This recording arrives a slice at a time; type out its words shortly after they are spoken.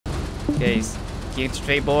Okay,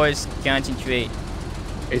 concentrate, boys. Concentrate.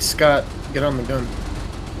 Hey, Scott, get on the gun.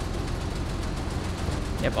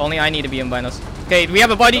 Yep, only I need to be in binos. Okay, we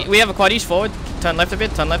have a body. We have a quad east forward. Turn left a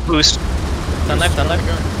bit. Turn left. Boost. Turn left. Turn left.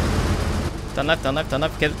 Turn left. Turn left. Turn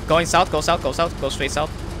left. Going south. Go south. Go south. Go straight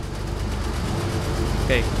south.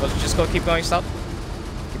 Okay, just go. Keep going south.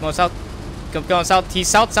 Keep going south. Keep going south. He's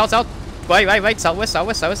south. South. South. Right. Southwest.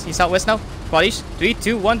 Southwest. Southwest. He's southwest now. Quad east. 3,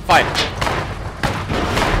 2, 1, fire.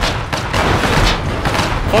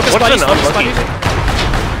 Focus quad east. Focus quad east.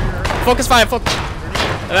 Focus fire. Focus.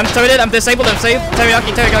 I'm turreted, I'm disabled, I'm saved.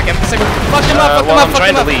 Teriyaki, I'm disabled. Fuck him up, fuck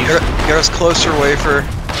him up. Get us closer, Wafer.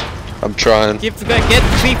 I'm trying. Keep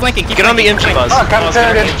flanking, Get on the MG, Buzz. Fuck, I'm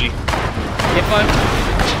turreted. Get fine.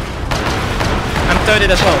 I'm turreted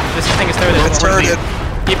as well. This thing is turreted. It's turreted.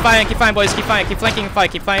 Keep firing, boys. Keep flanking, fire.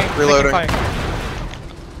 Keep firing. Reloading.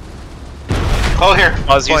 Oh, here.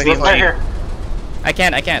 Buzz, use the Right here. I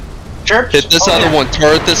can't. Church. Hit this other one.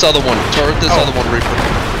 Turret this other one. Turret this other one, Reaper.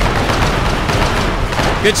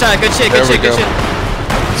 Good shot, good shit. Kill the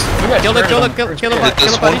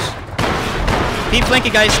buddies. Keep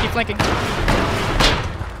flanking, guys, keep flanking.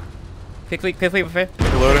 Quickly, prepare.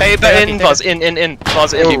 Hey, in, Buzz, in,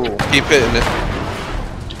 Buzz, in. Keep hitting it.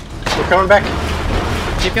 We're coming back.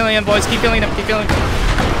 Keep killing him, boys, keep killing him.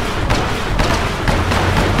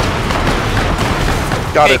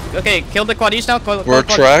 Got it. Okay, kill the quad east now. We're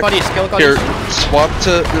track. Quad east, kill the quad Here, east. swap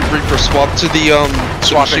to Reaper, swap to the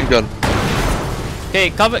machine gun. Okay,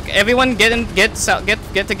 cover. Everyone, get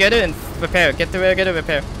together and repair. Get together,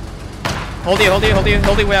 repair. Hold you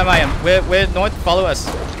where I am. We're north. Follow us.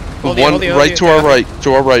 Hold you, right to our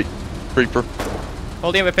right, Reaper.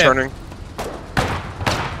 Hold you, repair. Turning.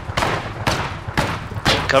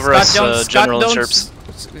 Cover us, General and Chirps.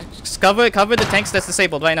 Cover the tanks that's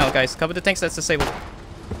disabled right now, guys. Cover the tanks that's disabled.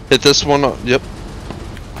 Hit this one. Yep.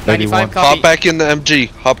 95 copy. Hop back in the MG.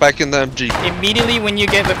 Immediately when you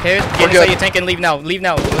get repaired, get inside your tank and leave now.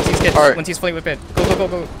 Once he's fully repaired. Go.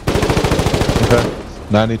 Okay.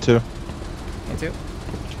 92. 92.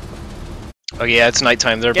 Oh yeah, it's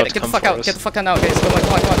nighttime. They're about to come for us. Get the fuck out now, guys. Come on.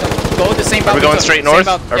 Go the same route. Are we going straight north?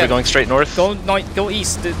 Are we going straight north? Go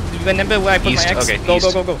east. Remember where I put my X? Okay, go.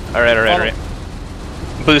 Alright.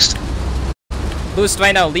 Boost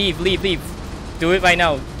right now. Leave. Do it right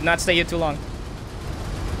now. Do not stay here too long.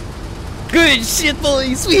 Good shit,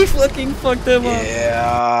 boys. We fucking fucked them up.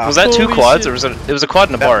 Yeah. Was that 2 quads or was it? It was a quad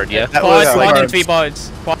and a bard, yeah. Quad and 3 bards.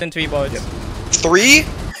 Quad and 3 bards. Yep. 3?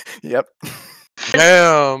 Yep.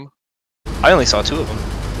 Damn. I only saw 2 of them.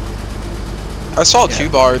 I saw 2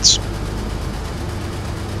 bards.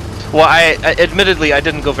 Well, I admittedly I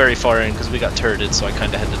didn't go very far in because we got turreted, so I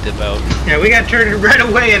kind of had to dip out. Yeah, we got turreted right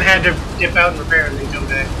away and had to dip out and repair, and they come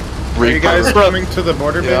back. Are you guys coming to the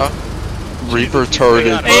border base? Reaper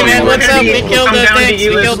turreted. Hey man, what's up? We killed the tanks. We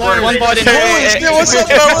killed one bard in What's up,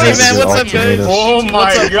 Hey man, what's up, guys? Oh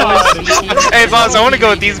my god. Hey boss, I want to go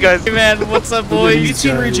with these guys. Hey man, what's up, boys?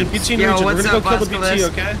 BT region. We're gonna go kill the BT,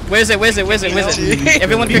 okay? Where's it?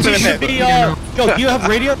 Everyone pick up repair. Yo, do you have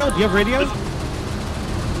radio?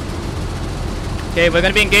 Okay, we're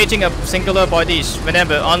gonna be engaging a singular bodies.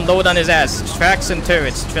 Remember, unload on his ass. Track and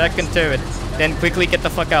turret. Then quickly get the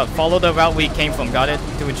fuck out. Follow the route we came from, got it?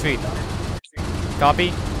 To retreat.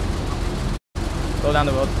 Copy. Go down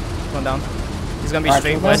the road. Going down. He's gonna be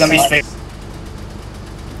straight west.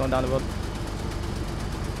 Going down the road.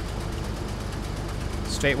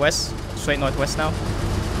 Straight west. Straight northwest now.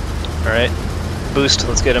 Alright. Boost,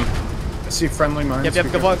 let's get him. I see friendly mines.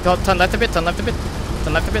 Yep, go turn left a bit.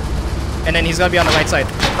 And then he's gonna be on the right side.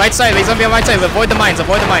 He's gonna be on the right side. Avoid the mines. Keep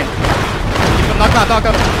him knock out.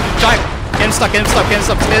 Drive. Get him stuck. There you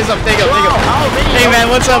go. Hey man,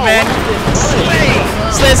 what's up, man?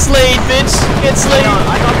 Slade, bitch. Get slayed.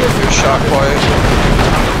 I got this. Shot quiet.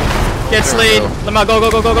 Get slayed. Lamar, go. Go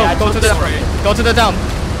to the down.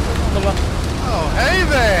 Lamar. Oh, hey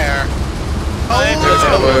there.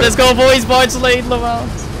 Let's go, boys. Barge Slade, Lamar.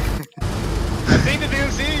 I think I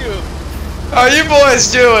didn't see you. How you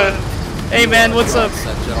boys doing? Hey man, what's up?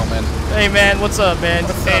 Gentlemen. Hey man, what's up, man?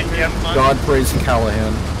 God praise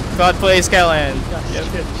Callahan. God plays Callahan.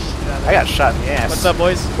 I got shot in the ass. What's up,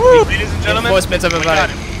 boys? Ladies and gentlemen. Reinforcements have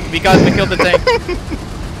arrived. We killed the tank.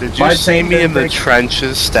 Did you see me in the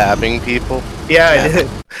trenches stabbing people? Yeah, I did.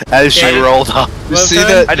 As she rolled up. You see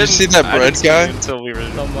that bread guy? Until we were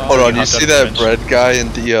Hold on, you see that bread guy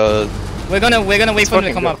in the We're gonna wait for him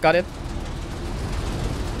to come up, got it?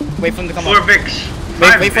 Wait for him to come up. 4 Vicks.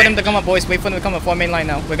 Wait for them to come up, boys. Wait for them to come up. For main line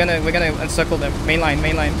now. We're gonna encircle them. Main line.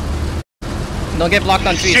 Don't get blocked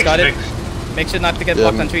on trees, got it? Make sure not to get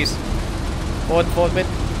blocked on trees. Forward bit.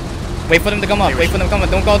 Wait for them to come up. Wait for them to come up.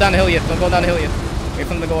 Don't go down the hill yet. Don't go down the hill yet. Wait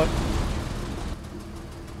for them to go up.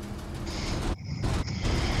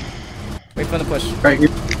 Wait for them to push. Right here.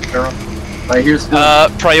 Right here's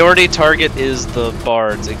the... priority target is the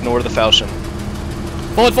bards. Ignore the falchion.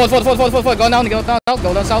 Forward. Go down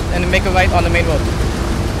south, and then make a right on the main road.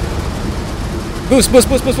 Boost now.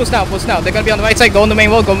 They're gonna be on the right side. Go on the main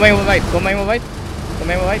road. Go main road right.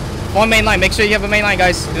 One main line. Make sure you have a main line,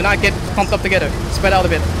 guys. Do not get pumped up together. Spread out a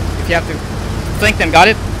bit if you have to. Flank them. Got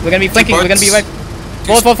it? We're gonna be flanking. We're gonna be right.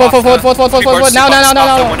 Forward. Now.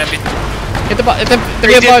 Hit the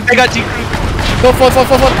rear bar. I got deep. Go forward.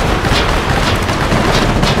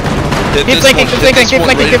 Keep flanking.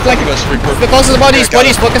 Focus the bodies.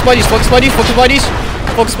 Focus bodies. Focus spotters.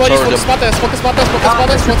 Block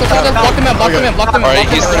them in. Alright,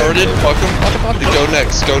 he's turreted. Fuck him. Go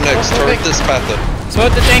next. Turret this path up.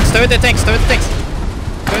 Turret the tanks.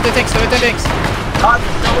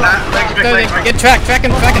 Get track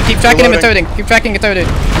him. Keep tracking him and turreting.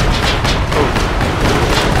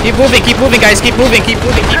 Keep moving, guys. Keep moving. Keep them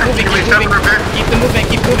moving.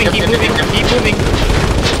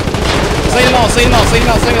 Slay them all. Good.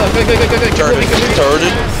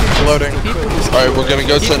 Turreted. Loading. Alright, we're gonna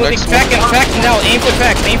go to the next one. Track now. Aim for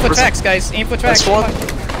tracks, guys. Aim for tracks. Next one.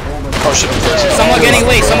 Oh shit, Someone getting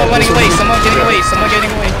away.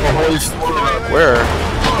 Where?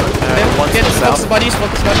 Focus bodies.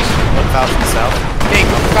 South. Okay,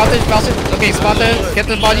 crouch it. Okay, spotter. Get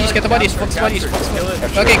the bodies. Focus bodies.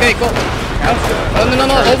 Okay, great, go. No.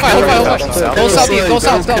 Hold fire. Go south. Yep,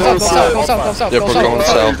 we're going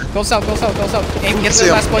south. Go south. Aim, get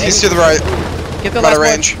the last body. He's to the right. Get the last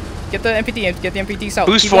range. Get the MPT south.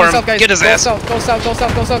 Boost Keep for him. south, guys. Get his ass. Go south.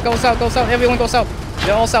 Everyone go south.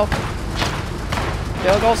 They're all south.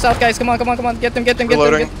 They'll go south, guys. Come on. Get them.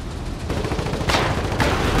 Reloading.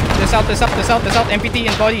 They're south. MPT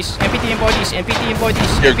and bodies.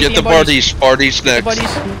 Here, get the bodies. Bodies next.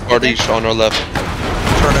 Bodies on our left.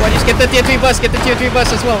 Bodies, get the tier 3 bus.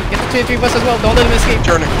 As well. Don't let them escape.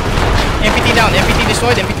 Turning. MPT down. MPT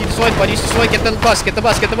destroyed. Bodies destroyed. Get the bus.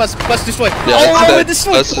 Bus destroyed. Yeah, we're dead.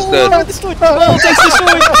 destroyed. Bus is dead. Destroyed. Tanks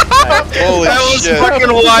destroyed. Holy shit.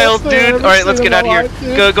 Fucking wild, dude. Alright, let's get out of here.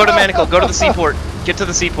 Go to Manacle. Go to the seaport. Get to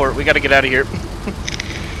the seaport. We gotta get out of here.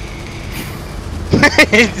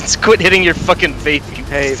 Just quit hitting your fucking vape.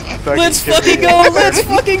 Hey, Let's fucking go.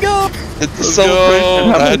 It's a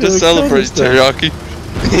celebration. I had to celebrate, teriyaki.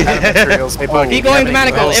 Keep going to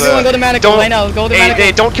Manacle. Everyone go to Manacle right now. Go to Manacle.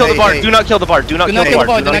 Hey, don't kill the bard. Do not kill the bard. Do not kill the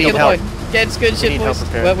bard. Yeah, it's good shit, boys.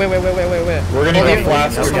 Where? We're gonna go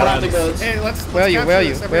flash. Where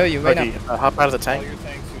are you? Right now. Hop out of the tank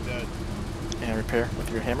and repair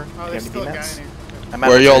with your hammer. Do you have any B-mats?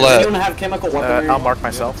 Where y'all at? I'll mark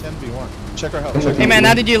myself. Check our health. Hey man,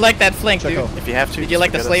 how did you like that flank, dude? If you have to. Did you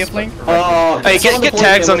like the Slayer flank? Hey, get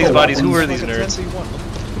tags on these bodies. Who are these nerds?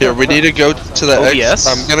 Here, we need to go to the X.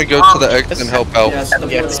 I'm gonna go to the X and help out.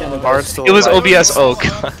 It was OBS. Oh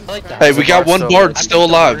god. Hey, we got one bard still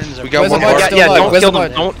alive. We got one bard. Yeah, don't kill them.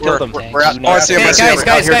 Don't kill them.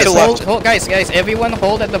 Guys, everyone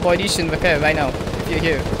hold at the bodies and repair right now. If you're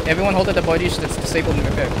here, everyone hold at the bodies that's disabled and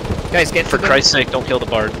repair. Guys, get For Christ's sake, don't kill the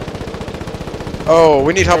bard. Oh,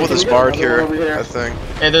 we need help with this bard here, I think.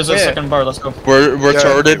 Hey, there's a second bar. Let's go. We're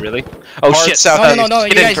turreted. Really? Oh Bard shit. south. No,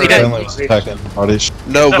 you guys. Bodies.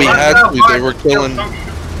 No, we had to. They were killing.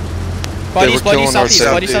 Bodies southeast.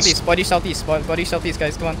 southeast,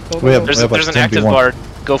 guys. Come on. Go. There's an active bard.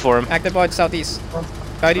 Go for him. Active bard southeast.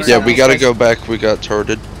 Yeah, we gotta go back. We got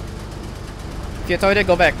turreted. If you're turreted,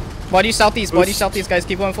 go back. Body southeast, guys.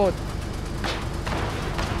 Keep going forward.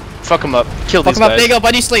 Fuck him up. Kill Fuck these him up. guys. There you go.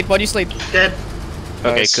 Body slate. Dead.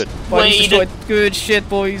 Okay, good. Body destroyed. Good shit,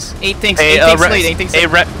 boys. 8 tanks. Hey, 8 tanks slate. 8 tanks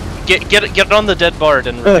slate. Get on the dead bard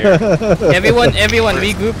and repair. Everyone,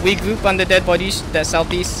 regroup on the dead bodies. That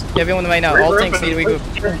southeast. Everyone right now. All tanks need to regroup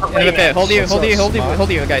and repair. Hold here,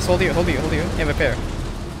 guys. Hold here, and repair.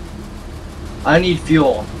 I need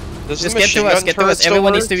fuel. Just get to us.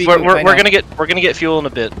 Everyone needs to regroup. We're gonna get fuel in a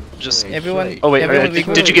bit. Just everyone. Oh wait,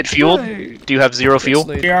 did you get fuel? Do you have 0 fuel?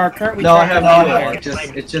 No, I have fuel.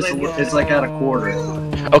 It's like at a quarter.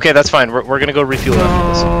 Okay, that's fine. We're gonna go refuel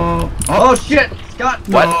after this. Oh shit, Scott!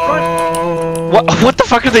 What? What the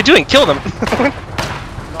fuck are they doing? Kill them! Don't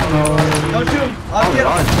shoot him! I'll get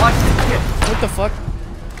him! Watch this shit! What the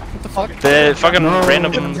fuck? The fucking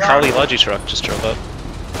random Kali Logi truck just drove up.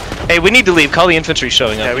 Hey, we need to leave. Kali infantry's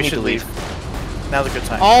showing up. Yeah, we need to leave. Now's a good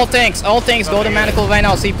time. All tanks, go to Manacle right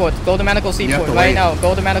now, seaport. Go to Manacle seaport right now.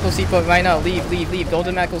 Go to Manacle seaport right now. Leave. Go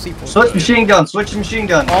to Manacle seaport. Switch machine gun.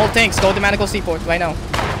 All tanks, go to Manacle seaport right now.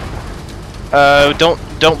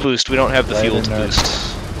 Don't boost. We don't have the fuel to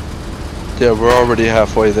boost. Yeah, we're already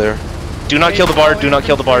halfway there. Do not kill the bar, do not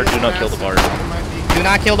kill the bar, do not kill the bar. Do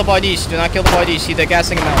not kill the bodies, do not kill the bodies, see they're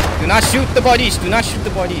gassing them out. Do not shoot the bodies, do not shoot the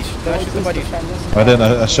bodies, do not shoot the bodies. I didn't,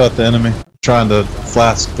 I shot the enemy. Trying to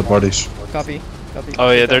flask the bodies. Copy, copy. Oh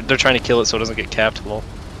yeah, they're trying to kill it so it doesn't get capped. Lol.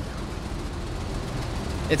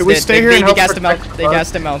 It's dead. They gassed him out, they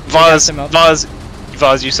gassed him out.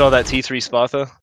 Vaz, you saw that T3 spot though?